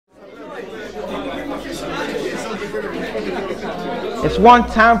It's one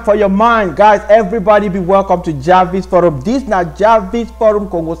time for your mind, guys. Everybody be welcome to JarViz Forum. This na JarViz Forum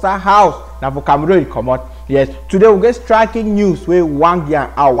Kongosa house. Now for Cameroon, come out. Yes, today we get striking news where one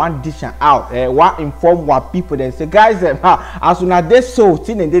gear out, one dish out. One inform what people then say, guys. As soon as they so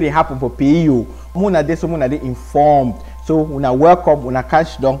thing and they happen for PU. Muna they so muna they informed. So una welcome, una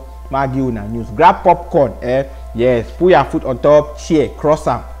catch down, magi una news. Grab popcorn. Yes, put your foot on top, chair, cross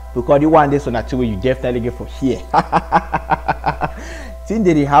them. Because the one day so naturally you definitely get for here. Things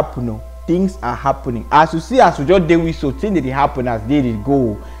that they happen, no. Things are happening. As you see, as you just do with so things that they happen as they did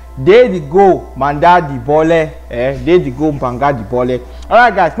go. They did go manda the bole, they did go banga the bole.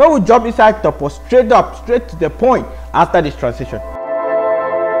 Alright guys, now we jump inside top straight up, straight to the point after this transition.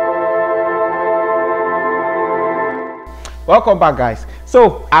 Welcome back, guys.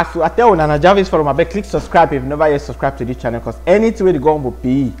 So as I tell you, JarViz Forum, I click subscribe if you never yet subscribe to this channel, because anything where they go on will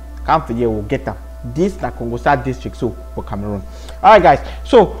PE, come for you will get them. This na Kongosa district, so for Cameroon. Alright guys,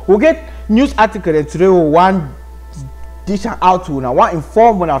 so we'll get news article and today we one dish out to now one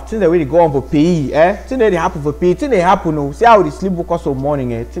inform when I've seen the way they go on for PE, thing that they happen for PE, thing they happen, no, see how they sleep because of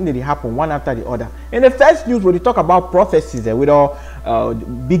morning, thing that they happen one after the other. In the first news where they talk about prophecies with all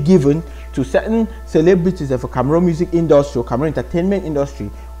be given to certain celebrities for Cameroon music industry or Cameroon entertainment industry,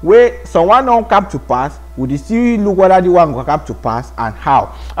 where someone don't come to pass, would you see look whether the one will come to pass and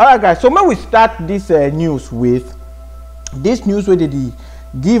how. Alright guys, so when we start this news with this news where they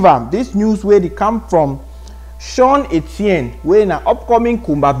give them this news where they come from Sean Etienne, where an upcoming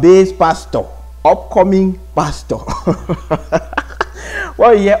Kumba based pastor, upcoming pastor.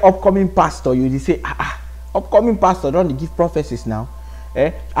 Well, yeah, upcoming pastor, you say upcoming pastor don't give prophecies now.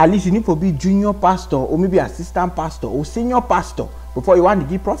 At least you need to be junior pastor or maybe assistant pastor or senior pastor before you want to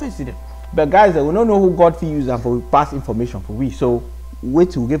give prophecy them. But guys, we don't know who God will use and for pass information for we. So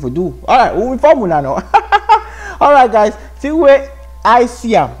wait till we get for do. Alright, we'll inform you now. Alright guys, see where I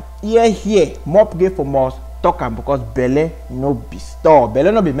see him here mop get for most talking because Belle no be store,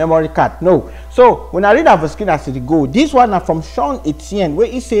 Belle no be memory card. No. So when I read our screen as it go, this one are from Sean Etienne where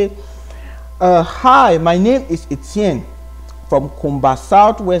he say, hi, my name is Etienne from Kumba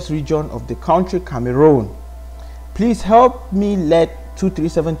Southwest region of the country Cameroon. Please help me let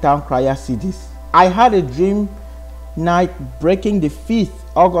 237 TownCryer see this. I had a dream night breaking the 5th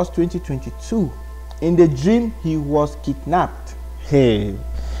August 2022. In the dream, he was kidnapped. Hey,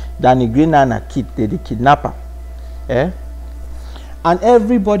 Danny Green and a kid, the kidnapper. And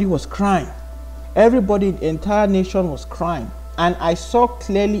everybody was crying. Everybody in the entire nation was crying. And I saw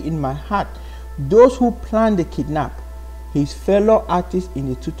clearly in my heart those who planned the kidnap, his fellow artists in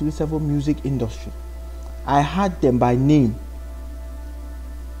the 237 music industry. I had them by name.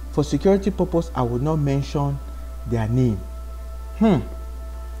 For security purpose, I would not mention their name.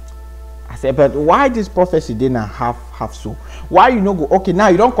 I said, but why this prophecy didn't have so? Why you no go? Okay, now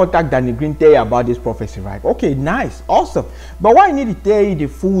you don't contact Danny Green, tell you about this prophecy, right? Okay, nice, awesome. But why you need to tell you the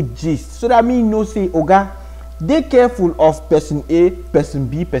full gist? So that means no say, Oga, they careful of person A, person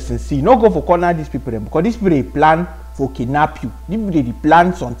B, person C. No go for corner these people them, because these people they plan for kidnap you. These people they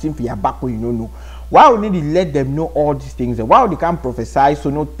plan something for your back when you don't know. Why would need to let them know all these things? And why would they can't prophesy? So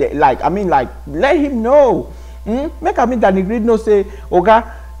no, like let him know. Make I mean Danny Green no say,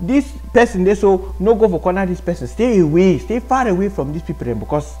 Oga, this person they so no go for corner this person. Stay away, stay far away from these people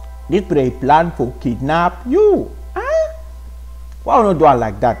because these people they plan for kidnap you. Why would not do it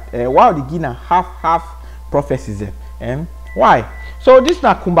like that? Why would they give a half prophecies? Why? So this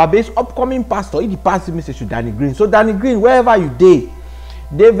na Kumba based upcoming pastor. He pass the message to Danny Green. So Danny Green, wherever you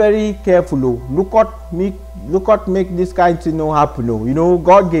they very careful. Look at make this kind of thing no happen. You know,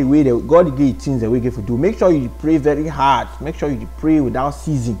 God gave way. God gave things that we give to do. Make sure you pray very hard. Make sure you pray without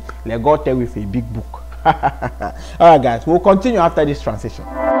ceasing. Let God tell you with a big book. Alright guys, we'll continue after this transition.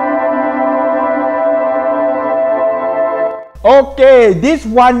 Okay, this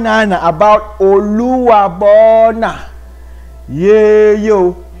one nana about Oluwabona. Yeah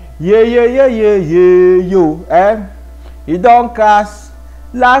yo. You don't cast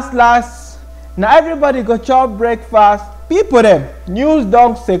last now everybody go chop breakfast. People them news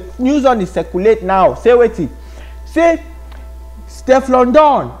on the circulate now. Say wait it. Say Stefflon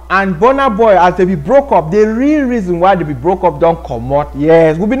and Burna Boy as they be broke up. The real reason why they be broke up don't come out.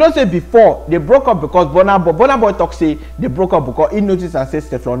 Yes, we be not say before they broke up because Burna Boy talk say they broke up because he noticed and say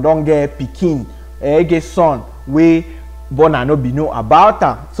Stefflon don't get pikin, get son way Burna no be know about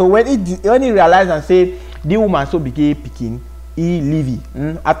her. So when he realized and say the woman so became pikin, he leave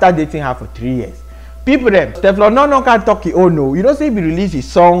after dating her for 3 years. People them Stefflon no can talk. Oh no, you don't say he release his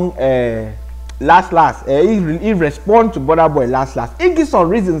song he respond to Burna Boy last. He gives some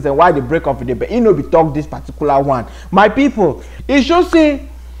reasons and why they break up with it, but he no be talk this particular one. My people, it should say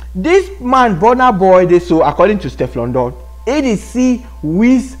this man Burna Boy, they so according to Stefflon, it is see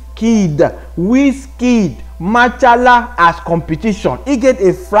wizkid Machala as competition. He get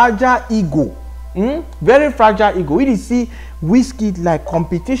a fragile ego, very fragile ego. He see wizkid like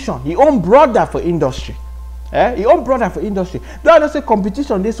competition. He own brother for industry. He own brother for industry. Don't say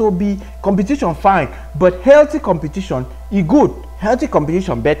competition, this will be competition fine, but healthy competition is good. Healthy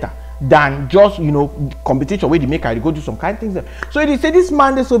competition better than just, you know, competition where they make I go do some kind of things. So they say this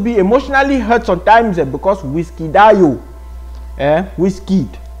man this will be emotionally hurt sometimes because wizkid wizkid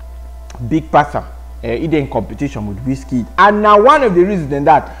big person he in competition with wizkid, and now one of the reasons in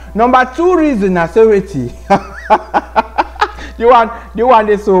that. Number 2 reason I say wait the one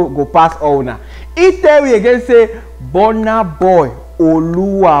they so go pass owner. He tell we again say Burna Boy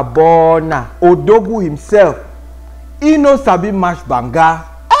Oluwabona Odogu himself, he no sabi mash banga.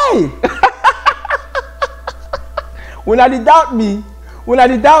 Hey, when I doubt me,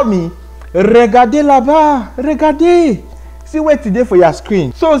 regardez là-bas, regardez. See wait today for your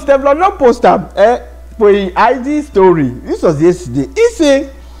screen. So Stefflon no post up for his IG story. This was yesterday. He say,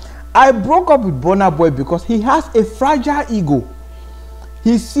 I broke up with Burna Boy because he has a fragile ego.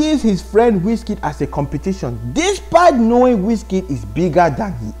 He sees his friend wizkid as a competition, despite knowing wizkid is bigger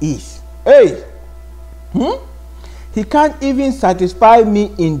than he is. Hey, he can't even satisfy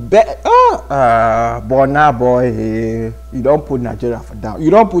me in bed. Burna Boy, you don't put Nigeria for down.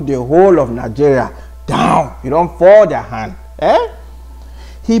 You don't put the whole of Nigeria down. You don't fall their hand.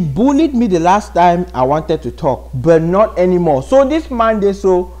 He bullied me the last time I wanted to talk, but not anymore. So this man, they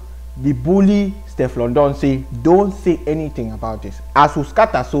so the bully Stefflon don't say anything about this. As we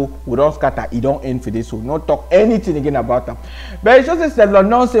scatter, so we don't scatter. He don't end for this, so not talk anything again about them. But it's just Stefflon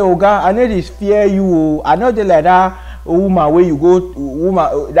don't say, oh God, I know this fear you. I know they like that woman where you go,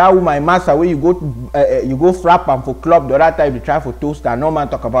 that woman master where you go frap and for club. The other time you try for toast and no man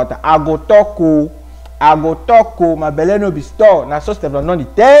talk about that. I go talk, my belly no be store. Now so Stefflon don't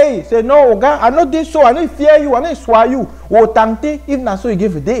say no, oh God, I know this so I know fear you, I know swear you. Oh tante, if not so you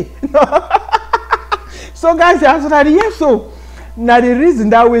give a day. So guys, the answer that yes, so now the reason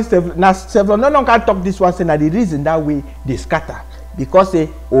that way Stefflon no longer talk this one, say now the reason that way they scatter because say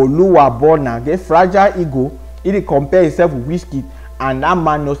Oluwabona get fragile ego, he compare himself with wizkid, and that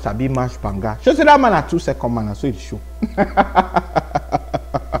man no sabi mash banga. So say that man a 2-second man, so it show.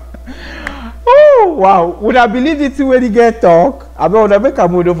 Oh wow, would I believe it when he get talk? I bet would I make a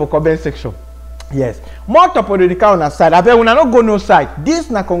move for comment section. Yes, more top of the car on our side. I bet when I not go no side. This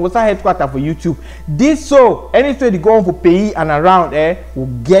na Congosa headquarter for YouTube. This so anything they go on for pay and around will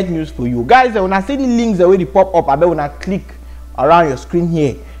get news for you guys. When I see the links the way they pop up, I bet when I click around your screen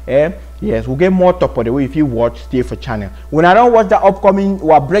here, yes, we'll get more top of the way if you watch stay for channel. When I don't watch the upcoming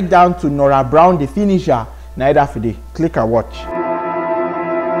or breakdown to Nora Brown the finisher, neither for the click and watch.